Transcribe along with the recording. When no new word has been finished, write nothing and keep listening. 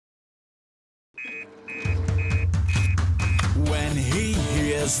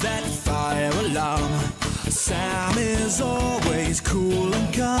hears that fire alarm. Sam is always cool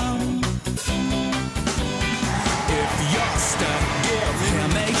and calm. If you're stuck, give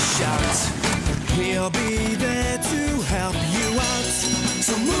him a shout. He'll be there to help you out.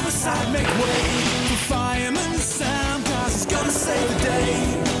 So move aside, make way for Fireman Sam, 'cause he's gonna save the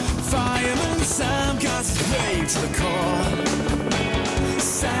day. Fireman Sam, 'cause he's brave to the core.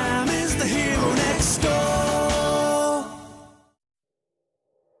 Sam is the hero next door.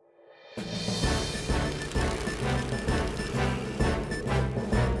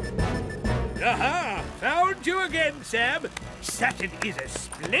 Aha! Found you again, Sam. Saturn is a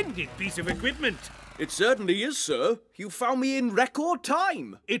splendid piece of equipment. It certainly is, sir. You found me in record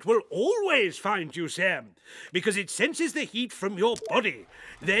time. It will always find you, Sam, because it senses the heat from your body.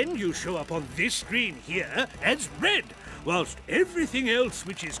 Then you show up on this screen here as red, whilst everything else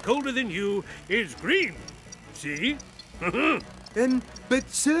which is colder than you is green. See? But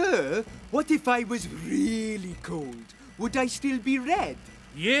sir, what if I was really cold? Would I still be red?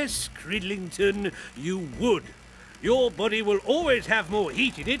 Yes, Cridlington, you would. Your body will always have more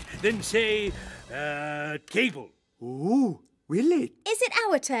heat in it than, say, cable. Oh, will it? Is it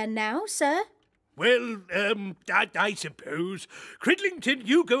our turn now, sir? Well, I suppose. Cridlington,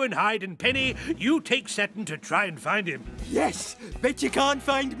 you go and hide, and Penny, you take Saturn to try and find him. Yes, bet you can't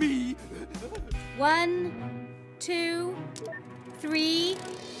find me. 1, 2, 3.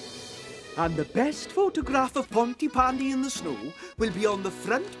 And the best photograph of Pontypandy in the snow will be on the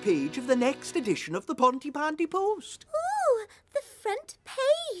front page of the next edition of the Pontypandy Post. Ooh, the front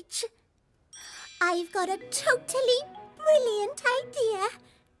page. I've got a totally brilliant idea.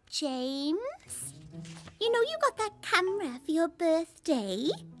 James, you know you got that camera for your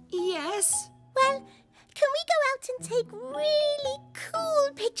birthday? Yes. Well, can we go out and take really cool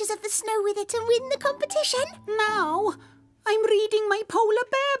pictures of the snow with it and win the competition? Now? I'm reading my polar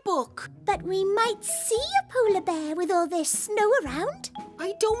bear book. But we might see a polar bear with all this snow around.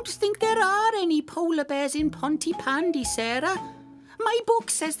 I don't think there are any polar bears in Pontypandy, Sarah. My book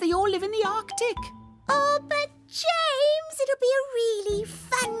says they all live in the Arctic. Oh, but James, it'll be a really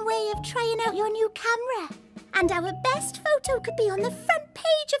fun way of trying out your new camera. And our best photo could be on the front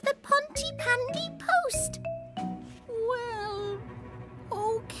page of the Pontypandy Post. Well,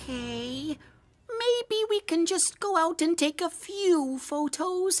 okay. Maybe we can just go out and take a few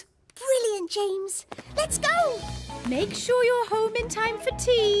photos. Brilliant, James. Let's go. Make sure you're home in time for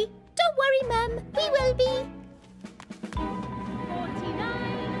tea. Don't worry, Mum. We will be.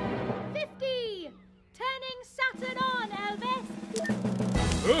 49, 50. Turning Saturn on, Elvis.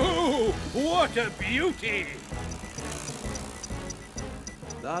 Oh, what a beauty!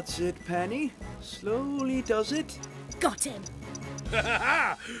 That's it, Penny. Slowly does it. Got him.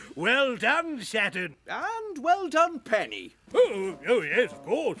 Well done, Saturn. And well done, Penny. Oh, yes, of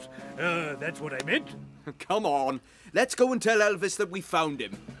course. That's what I meant. Come on. Let's go and tell Elvis that we found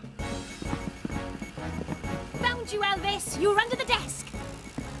him. Found you, Elvis. You were under the desk.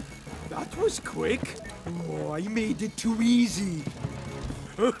 That was quick. Oh, I made it too easy.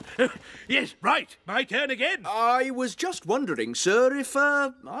 Yes, right. My turn again. I was just wondering, sir, if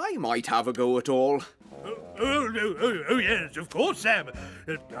I might have a go at all. Oh, yes, of course, Sam.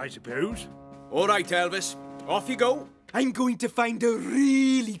 I suppose. All right, Elvis. Off you go. I'm going to find a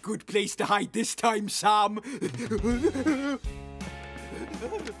really good place to hide this time, Sam.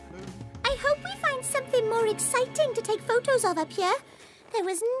 I hope we find something more exciting to take photos of up here. There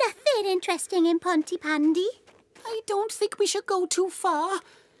was nothing interesting in Pontypandy. I don't think we should go too far.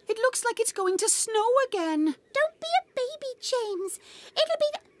 It looks like it's going to snow again. Don't be a baby, James. It'll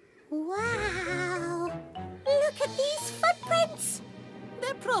be... Wow! Look at these footprints.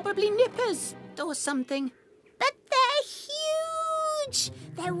 They're probably nippers or something. But they're huge.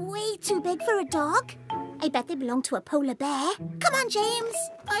 They're way too big for a dog. I bet they belong to a polar bear. Come on, James.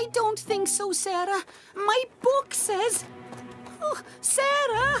 I don't think so, Sarah. My book says... Oh,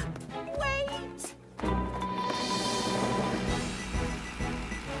 Sarah! Wait!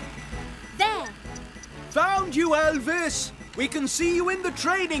 There. Found you, Elvis. We can see you in the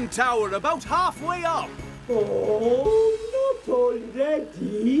training tower about halfway up. Oh, not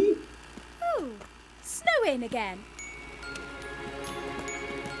already. Oh, snowing again.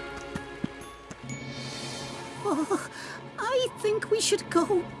 Oh, I think we should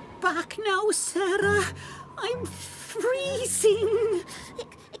go back now, Sarah. I'm freezing.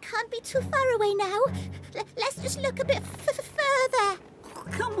 It can't be too far away now. Let's just look a bit further.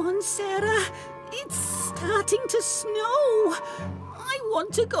 Come on, Sarah. It's starting to snow. I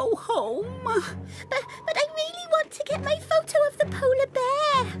want to go home. But I really want to get my photo of the polar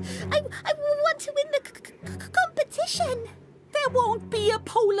bear. I want to win the competition. There won't be a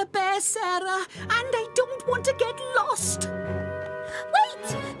polar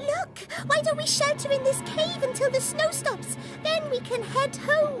the snow stops. Then we can head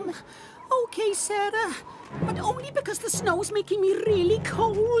home. Okay, Sarah, but only because the snow's making me really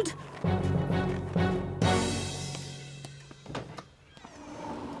cold.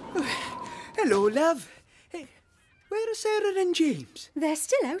 Hello, love. Hey, where are Sarah and James? They're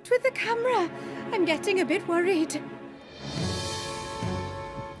still out with the camera. I'm getting a bit worried.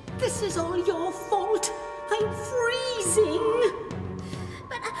 This is all your fault. I'm freezing.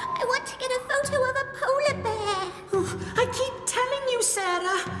 But I want to get a photo of a polar bear. Oh, I keep telling you,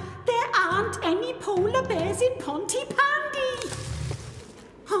 Sarah, there aren't any polar bears in Pontypandy.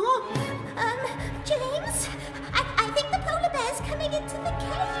 Huh? James, I think the polar bear's coming into the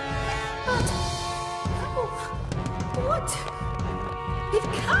cave. But... oh, what? It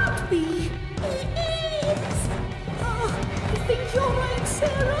can't be. It is. Oh, I think you're right,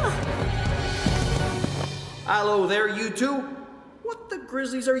 Sarah. Hello there, you two. What the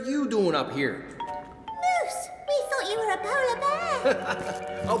grizzlies are you doing up here? Moose, we thought you were a polar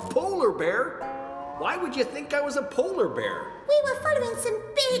bear. A polar bear? Why would you think I was a polar bear? We were following some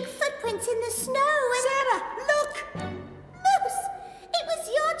big footprints in the snow and... Sarah, look! Moose, it was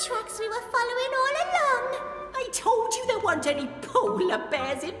your tracks we were following all along. I told you there weren't any polar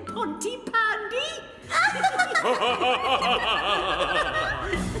bears in Pontypandy.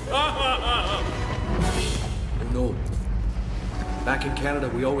 No. Back in Canada,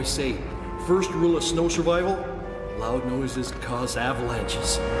 we always say, first rule of snow survival, loud noises cause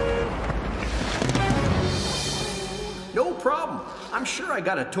avalanches. No problem. I'm sure I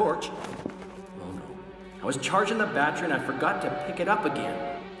got a torch. Oh no. I was charging the battery and I forgot to pick it up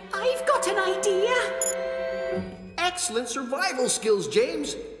again. I've got an idea. Excellent survival skills,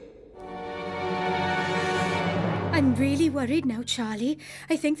 James. I'm really worried now, Charlie.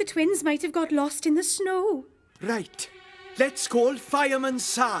 I think the twins might have got lost in the snow. Right. Let's call Fireman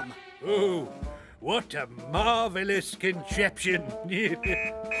Sam. Oh, what a marvellous conception.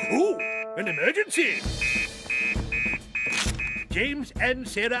 Oh, an emergency. James and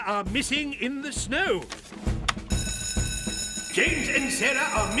Sarah are missing in the snow. James and Sarah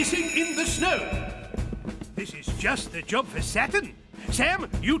are missing in the snow. This is just the job for Saturn. Sam,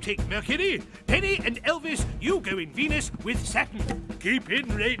 you take Mercury. Penny and Elvis, you go in Venus with Saturn. Keep in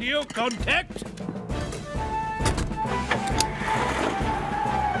radio contact.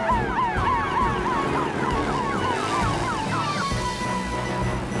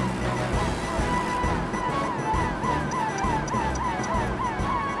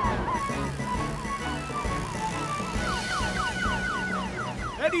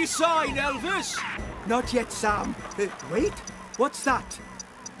 Any sign, Elvis? Not yet, Sam. Wait, what's that?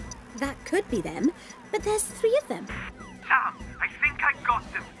 That could be them, but there's 3 of them. Sam, I think I got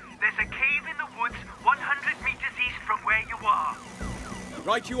them. There's a cave in the woods 100 meters east from where you are.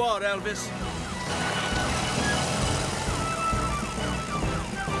 Right you are, Elvis.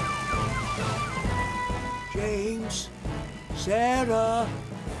 James, Sarah.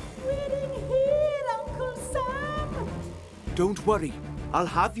 We're in here, Uncle Sam. Don't worry, I'll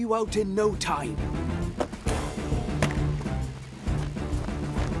have you out in no time.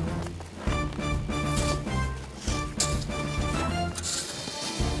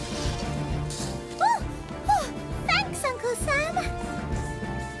 Thanks, Uncle Sam.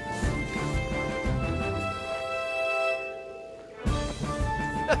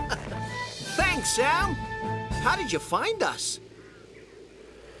 Thanks, Sam. How did you find us?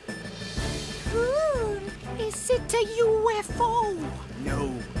 Ooh, is it a UFO?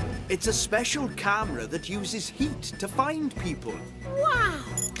 No, it's a special camera that uses heat to find people. Wow.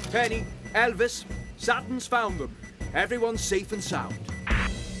 Penny, Elvis, Saturn's found them. Everyone's safe and sound.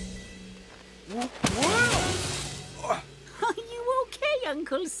 Whoa! Are you okay,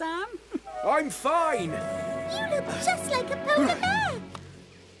 Uncle Sam? I'm fine. You look just like a polar bear.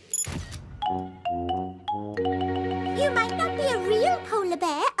 You might not be a real polar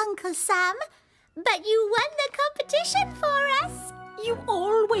bear, Uncle Sam, but you won the competition for us. You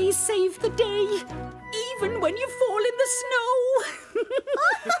always save the day, even when you fall in the snow.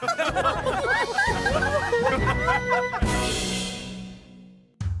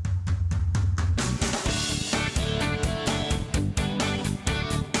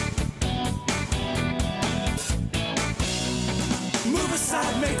 Move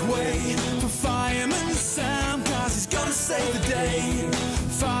aside, make way for Fireman Sam, cause he's gonna save the day.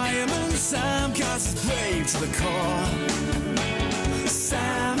 Fireman Sam, cause he's brave to the core.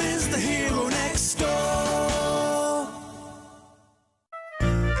 Sam is the hero next door.